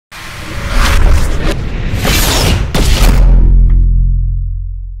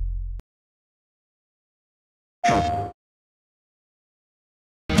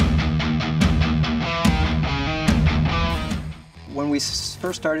we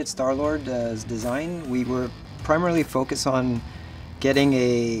first started Star-Lord's design, we were primarily focused on getting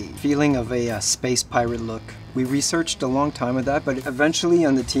a feeling of a space pirate look. We researched a long time with that, but eventually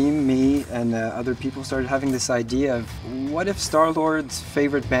on the team, me and other people started having this idea of what if Star-Lord's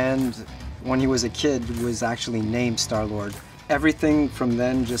favorite band when he was a kid was actually named Star-Lord. Everything from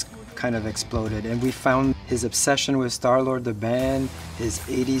then just kind of exploded, and we found his obsession with Star-Lord the band, his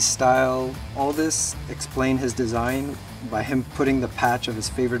 80s style. All this explained his design by him putting the patch of his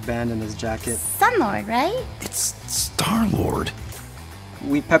favorite band in his jacket. Sun-Lord, right? It's Star-Lord.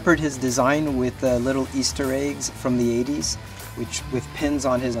 We peppered his design with little Easter eggs from the 80s, with pins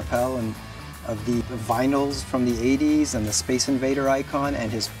on his lapel and of the vinyls from the 80s and the Space Invader icon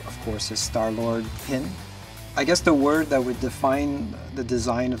and of course his Star-Lord pin. I guess the word that would define the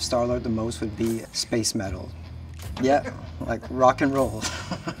design of Star-Lord the most would be space metal. Yeah, like rock and roll.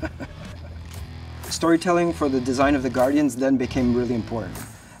 Storytelling for the design of the Guardians then became really important.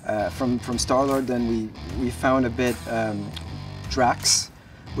 From Star-Lord then we found a bit Drax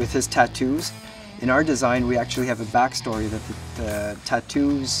with his tattoos. In our design we actually have a backstory that the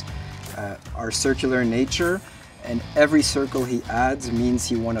tattoos are circular in nature, and every circle he adds means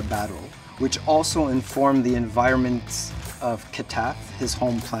he won a battle, which also informed the environment of Katath, his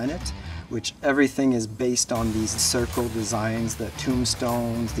home planet, which everything is based on these circle designs, the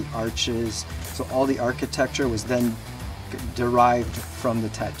tombstones, the arches. So all the architecture was then derived from the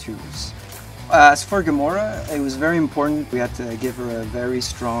tattoos. As for Gamora, it was very important. We had to give her a very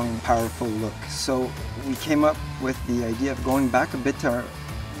strong, powerful look. So we came up with the idea of going back a bit to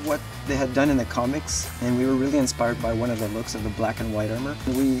what they had done in the comics, and we were really inspired by one of the looks of the black and white armor.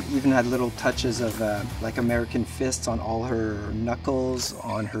 We even had little touches of like American fists on all her knuckles,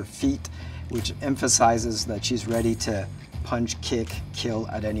 on her feet, which emphasizes that she's ready to punch, kick, kill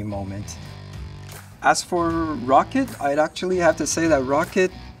at any moment. As for Rocket, I'd actually have to say that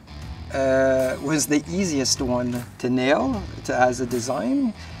Rocket was the easiest one to nail as a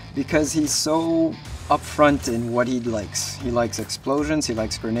design, because he's so upfront in what he likes. He likes explosions, he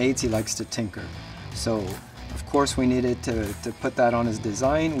likes grenades, he likes to tinker. So of course we needed to put that on his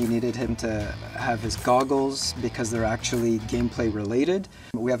design. We needed him to have his goggles because they're actually gameplay related.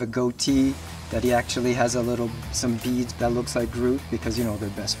 We have a goatee that he actually has some beads that looks like Groot because, you know, they're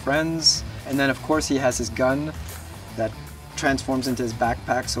best friends. And then of course he has his gun that transforms into his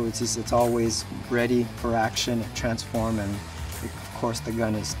backpack, so it's always ready for action, transform, and of course the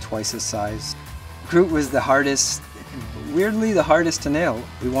gun is twice his size. Groot was the hardest, weirdly the hardest to nail.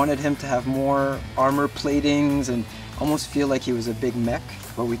 We wanted him to have more armor platings and almost feel like he was a big mech.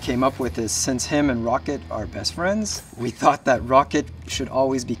 What we came up with is, since him and Rocket are best friends, we thought that Rocket should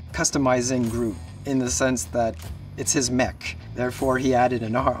always be customizing Groot in the sense that it's his mech. Therefore he added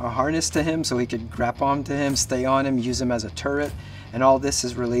a harness to him so he could grab onto him, stay on him, use him as a turret. And all this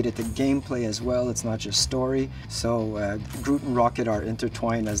is related to gameplay as well, it's not just story. So Groot and Rocket are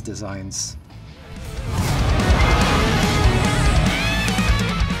intertwined as designs.